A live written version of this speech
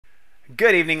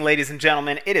Good evening, ladies and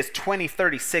gentlemen. It is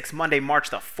 2036, Monday, March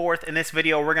the 4th. In this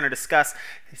video, we're going to discuss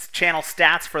channel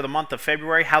stats for the month of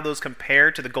February, how those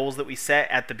compare to the goals that we set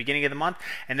at the beginning of the month,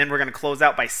 and then we're going to close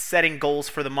out by setting goals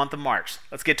for the month of March.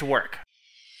 Let's get to work.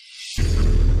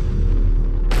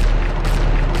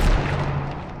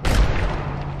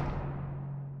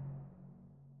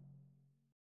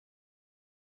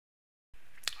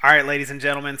 All right, ladies and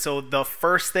gentlemen, so the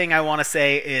first thing I want to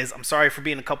say is I'm sorry for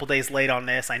being a couple days late on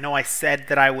this. I know I said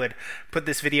that I would put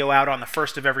this video out on the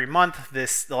first of every month.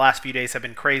 The last few days have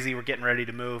been crazy. We're getting ready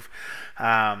to move.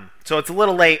 So it's a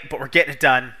little late, but we're getting it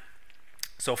done.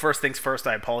 So first things first,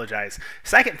 I apologize.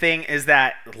 Second thing is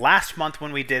that last month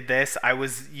when we did this, I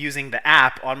was using the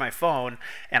app on my phone,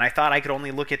 and I thought I could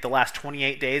only look at the last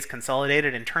 28 days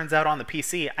consolidated, and turns out on the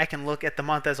PC, I can look at the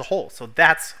month as a whole. So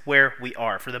that's where we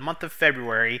are. For the month of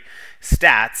February,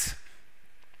 stats,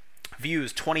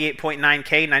 views,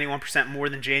 28.9K, 91% more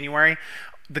than January.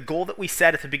 The goal that we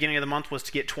set at the beginning of the month was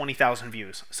to get 20,000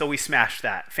 views. So we smashed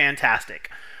that.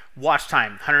 Fantastic. Watch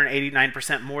time,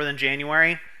 189% more than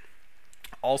January.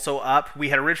 Also up. We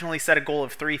had originally set a goal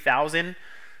of 3,000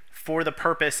 for the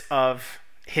purpose of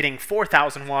hitting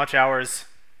 4,000 watch hours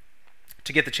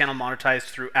to get the channel monetized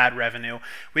through ad revenue.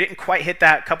 We didn't quite hit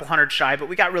that, a couple hundred shy, but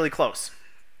we got really close.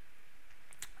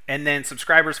 And then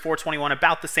subscribers, 421,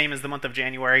 about the same as the month of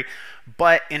January.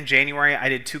 But in January, I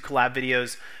did 2 collab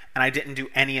videos, and I didn't do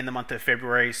any in the month of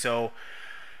February. So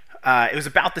it was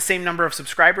about the same number of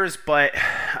subscribers, but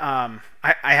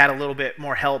I had a little bit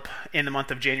more help in the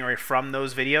month of January from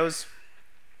those videos.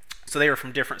 So they were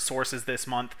from different sources this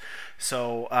month.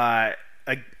 So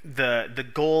the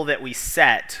goal that we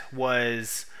set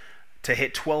was to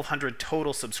hit 1,200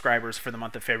 total subscribers for the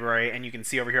month of February. And you can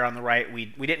see over here on the right, we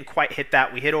didn't quite hit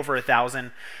that. We hit over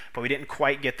 1,000, but we didn't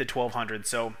quite get the 1,200.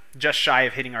 So just shy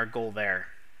of hitting our goal there.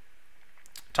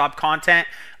 Top content,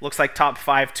 looks like top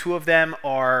 5. 2 of them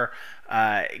are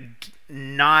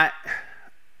not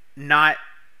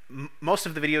most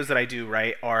of the videos that I do,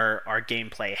 right, are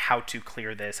gameplay, how to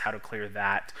clear this, how to clear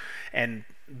that. And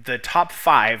the top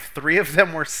 5, 3 of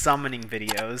them were summoning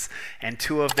videos, and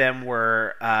 2 of them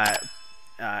were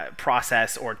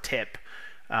process or tip,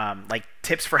 like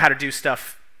tips for how to do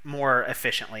stuff more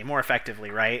efficiently, more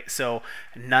effectively, right? So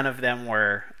none of them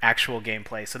were actual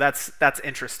gameplay. So that's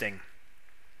interesting.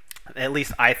 At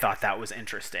least I thought that was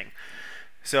interesting.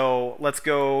 So let's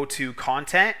go to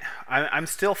content. I'm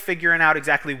still figuring out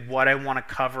exactly what I want to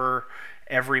cover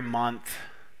every month.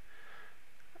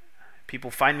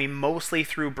 People find me mostly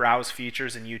through browse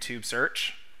features and YouTube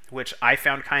search, which I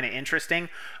found kind of interesting.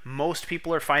 Most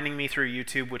people are finding me through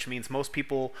YouTube, which means most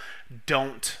people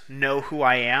don't know who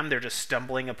I am. They're just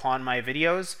stumbling upon my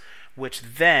videos, which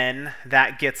then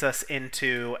that gets us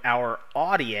into our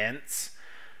audience,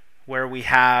 where we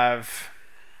have,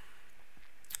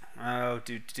 here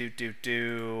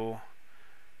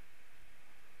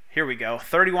we go,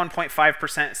 31.5%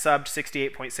 subbed,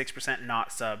 68.6% not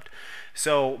subbed.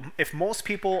 So if most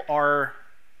people are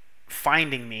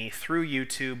finding me through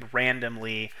YouTube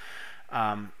randomly,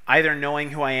 either knowing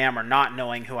who I am or not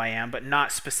knowing who I am, but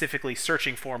not specifically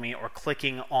searching for me or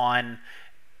clicking on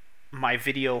my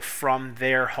video from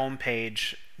their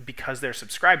homepage because they're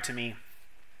subscribed to me,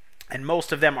 and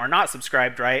most of them are not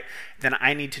subscribed, right, then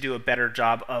I need to do a better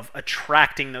job of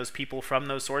attracting those people from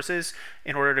those sources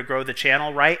in order to grow the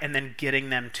channel, right, and then getting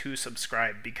them to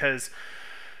subscribe, because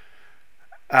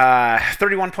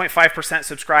 31.5%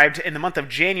 subscribed. In the month of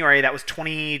January, that was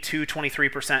 22,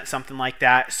 23%, something like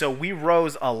that. So we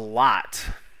rose a lot.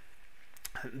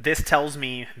 This tells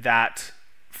me that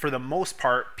for the most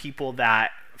part, people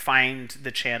that find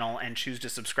the channel and choose to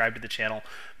subscribe to the channel,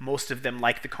 most of them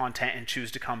like the content and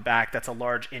choose to come back. That's a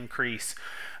large increase,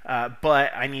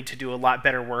 but I need to do a lot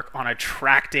better work on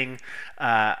attracting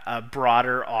a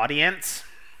broader audience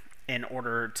in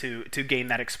order to gain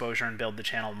that exposure and build the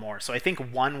channel more. So I think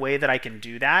one way that I can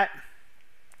do that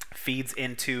feeds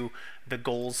into the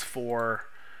goals for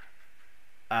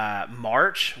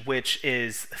March, which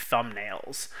is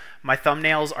thumbnails. My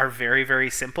thumbnails are very, very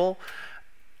simple.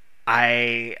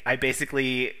 I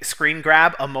basically screen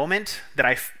grab a moment that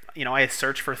I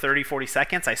search for 30-40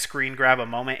 seconds. I screen grab a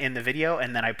moment in the video,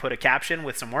 and then I put a caption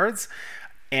with some words,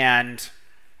 and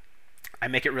I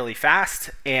make it really fast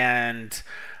and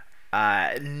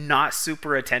not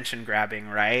super attention grabbing,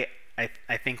 right?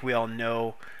 I think we all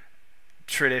know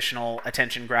traditional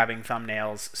attention grabbing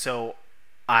thumbnails. So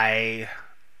I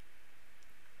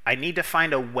need to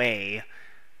find a way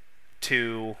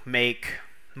to make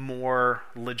more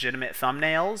legitimate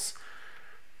thumbnails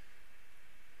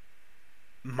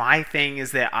my thing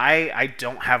is that I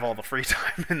don't have all the free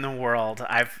time in the world.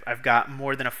 I've got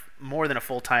more than a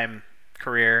full-time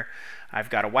career. I've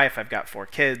got a wife, I've got 4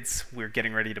 kids. We're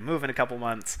getting ready to move in a couple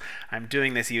months. I'm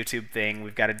doing this YouTube thing.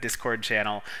 We've got a Discord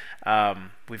channel.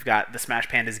 We've got the Smash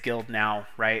Pandas Guild now,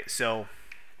 right? So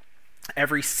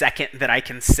every second that I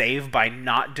can save by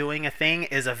not doing a thing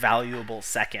is a valuable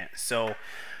second. So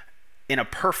in a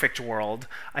perfect world,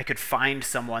 I could find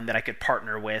someone that I could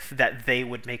partner with that they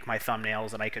would make my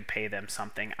thumbnails and I could pay them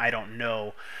something. I don't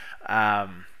know.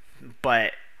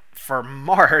 But for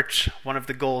March, one of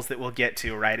the goals that we'll get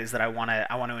to, right, is that I want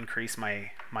to increase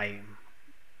the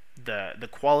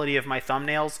quality of my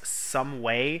thumbnails some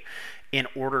way in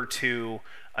order to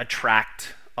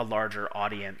attract a larger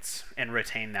audience and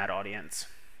retain that audience.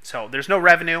 So there's no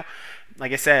revenue.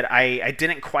 Like I said, I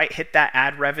didn't quite hit that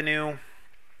ad revenue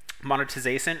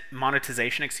monetization,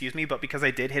 excuse me, but because I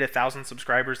did hit 1,000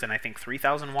 subscribers and I think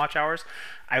 3,000 watch hours,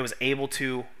 I was able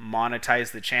to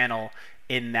monetize the channel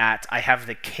in that I have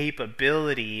the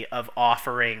capability of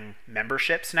offering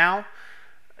memberships now.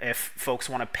 If folks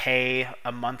want to pay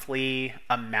a monthly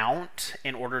amount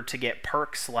in order to get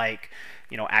perks like,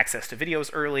 you know, access to videos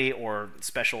early, or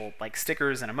special like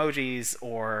stickers and emojis,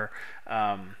 or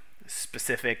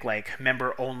specific like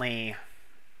member only,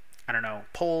 I don't know,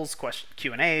 polls,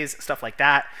 Q&As, stuff like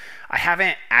that. I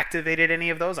haven't activated any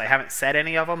of those. I haven't said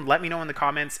any of them. Let me know in the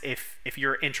comments if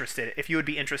you're interested, if you would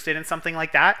be interested in something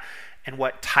like that, and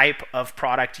what type of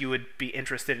product you would be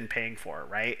interested in paying for,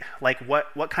 right? Like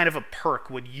what kind of a perk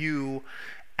would you,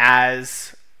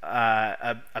 as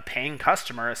a paying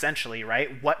customer essentially,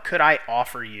 right? What could I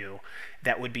offer you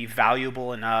that would be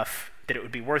valuable enough that it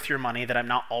would be worth your money that I'm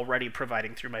not already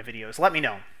providing through my videos? Let me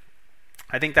know.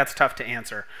 I think that's tough to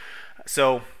answer.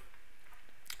 So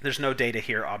there's no data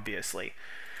here, obviously.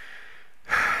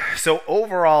 So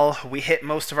overall, we hit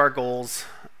most of our goals.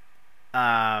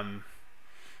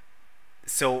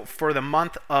 So for the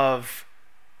month of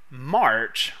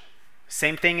March,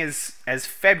 same thing as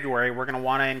February, we're going to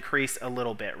want to increase a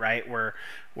little bit, right?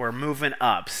 We're moving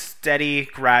up, steady,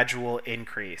 gradual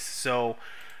increase. So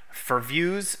for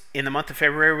views in the month of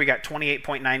February, we got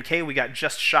 28.9K. We got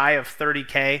just shy of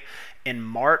 30K. In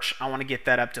March, I want to get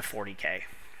that up to 40K.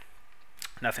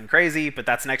 Nothing crazy, but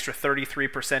that's an extra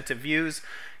 33% of views.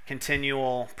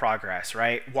 Continual progress,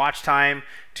 right? Watch time,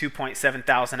 2.7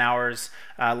 thousand hours.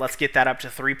 Let's get that up to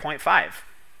 3.5,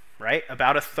 right?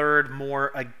 About a third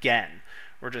more again.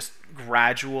 We're just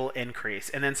gradual increase.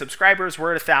 And then subscribers,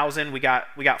 we're at 1,000. We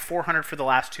got 400 for the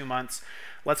last 2 months.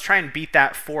 Let's try and beat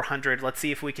that 400. Let's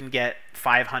see if we can get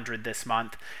 500 this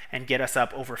month and get us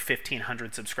up over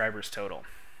 1,500 subscribers total.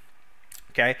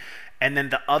 Okay, and then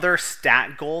the other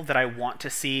stat goal that I want to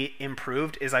see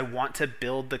improved is I want to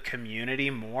build the community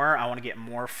more. I want to get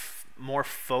more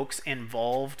folks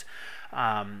involved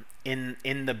in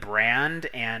the brand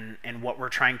and what we're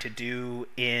trying to do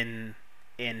in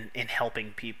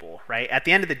helping people, right? At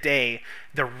the end of the day,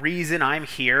 the reason I'm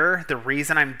here, the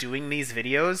reason I'm doing these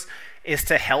videos is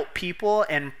to help people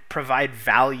and provide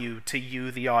value to you,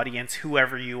 the audience,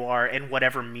 whoever you are, in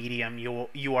whatever medium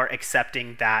you are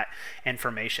accepting that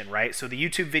information, right? So the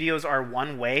YouTube videos are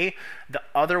one way. The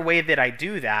other way that I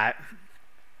do that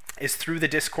is through the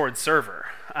Discord server.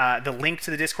 The link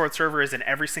to the Discord server is in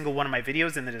every single one of my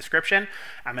videos in the description.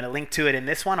 I'm going to link to it in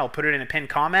this one. I'll put it in a pinned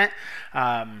comment.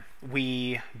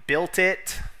 We built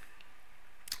it.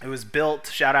 It was built,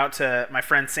 shout out to my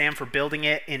friend Sam for building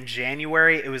it in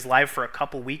January. It was live for a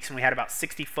couple weeks, and we had about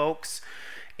 60 folks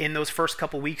in those first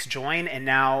couple weeks join. And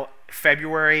now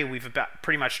February, we've about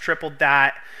pretty much tripled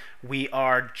that. We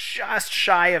are just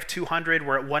shy of 200.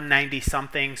 We're at 190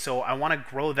 something. So I want to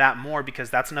grow that more because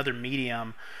that's another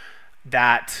medium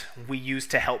that we use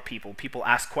to help people. People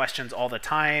ask questions all the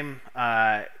time,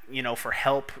 you know, for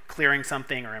help clearing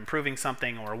something or improving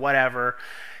something or whatever.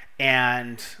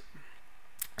 And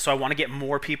so I want to get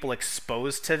more people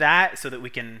exposed to that so that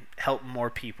we can help more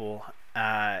people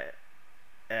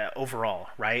overall,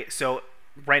 right? So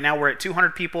right now we're at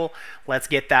 200 people. Let's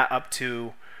get that up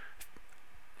to,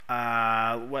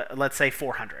 let's say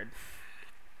 400.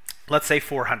 Let's say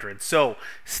 400. So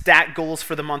stat goals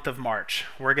for the month of March.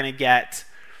 We're going to get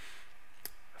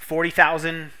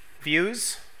 40,000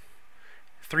 views,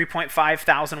 3.5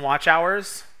 thousand watch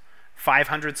hours,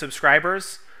 500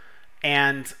 subscribers,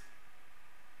 and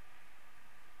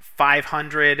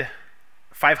 500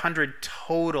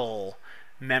 total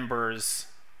members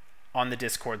on the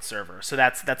Discord server. So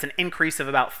that's an increase of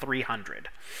about 300,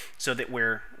 so that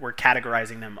we're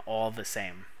categorizing them all the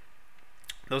same.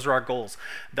 Those are our goals.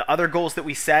 The other goals that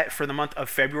we set for the month of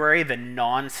February, the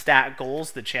non-stat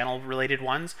goals, the channel-related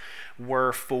ones,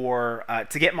 were for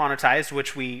to get monetized,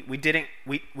 which we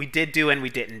did do and we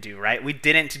didn't do, right? We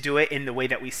didn't do it in the way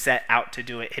that we set out to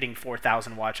do it, hitting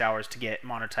 4,000 watch hours to get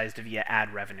monetized via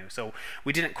ad revenue. So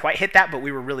we didn't quite hit that, but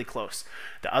we were really close.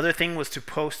 The other thing was to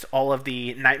post all of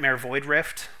the Nightmare Void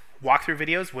Rift walkthrough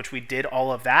videos, which we did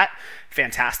all of that.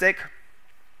 Fantastic.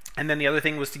 And then the other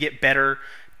thing was to get better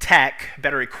tech,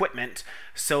 better equipment,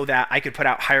 so that I could put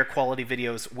out higher quality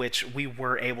videos, which we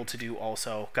were able to do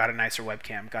also. Got a nicer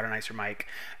webcam, got a nicer mic,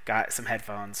 got some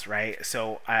headphones, right?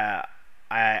 So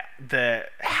the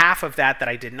half of that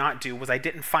I did not do was I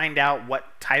didn't find out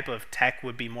what type of tech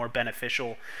would be more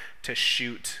beneficial to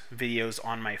shoot videos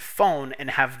on my phone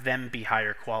and have them be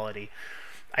higher quality.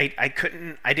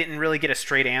 I didn't really get a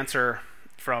straight answer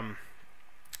from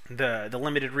the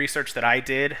limited research that I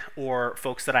did or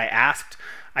folks that I asked.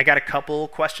 I got a couple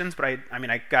questions, but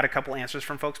I got a couple answers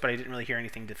from folks, but I didn't really hear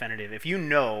anything definitive. If you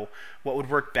know what would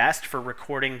work best for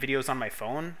recording videos on my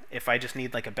phone, if I just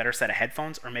need like a better set of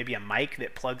headphones or maybe a mic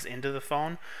that plugs into the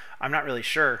phone, I'm not really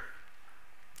sure,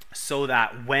 so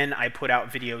that when I put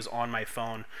out videos on my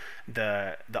phone,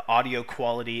 the audio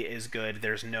quality is good.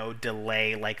 There's no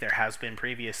delay like there has been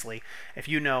previously. If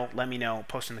you know, let me know.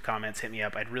 Post in the comments, hit me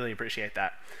up. I'd really appreciate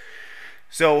that.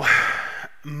 So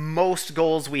most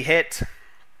goals we hit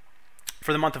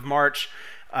for the month of March,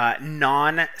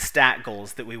 non-stat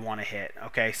goals that we want to hit.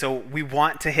 Okay, so we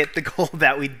want to hit the goal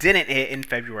that we didn't hit in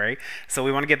February. So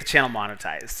we want to get the channel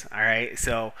monetized. All right,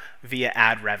 so via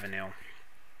ad revenue.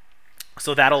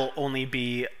 So that'll only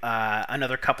be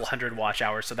another couple hundred watch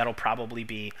hours. So that'll probably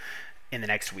be in the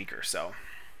next week or so.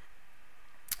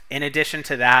 In addition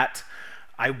to that,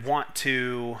 I want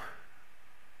to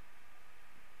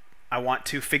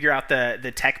figure out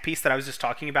the tech piece that I was just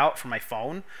talking about for my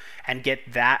phone and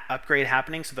get that upgrade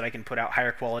happening so that I can put out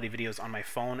higher quality videos on my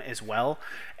phone as well.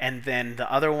 And then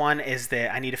the other one is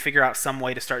that I need to figure out some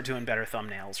way to start doing better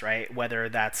thumbnails, right? Whether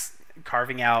that's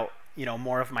carving out, you know,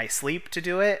 more of my sleep to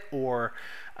do it, or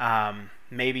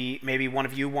maybe one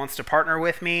of you wants to partner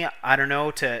with me, I don't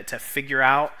know, to figure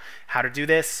out how to do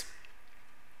this.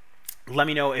 Let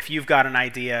me know if you've got an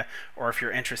idea or if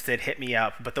you're interested, hit me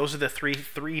up. But those are the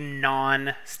three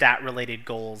non-stat related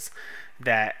goals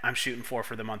that I'm shooting for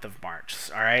the month of March.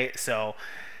 All right, so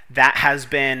that has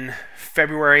been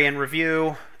February in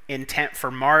review. Intent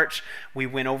for March. We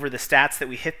went over the stats that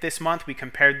we hit this month. We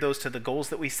compared those to the goals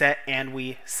that we set, and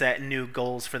we set new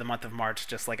goals for the month of March,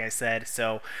 just like I said.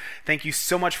 So thank you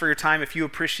so much for your time. If you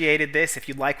appreciated this, if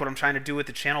you like what I'm trying to do with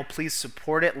the channel, please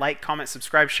support it. Like, comment,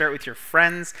 subscribe, share it with your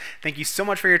friends. Thank you so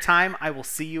much for your time. I will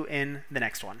see you in the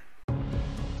next one.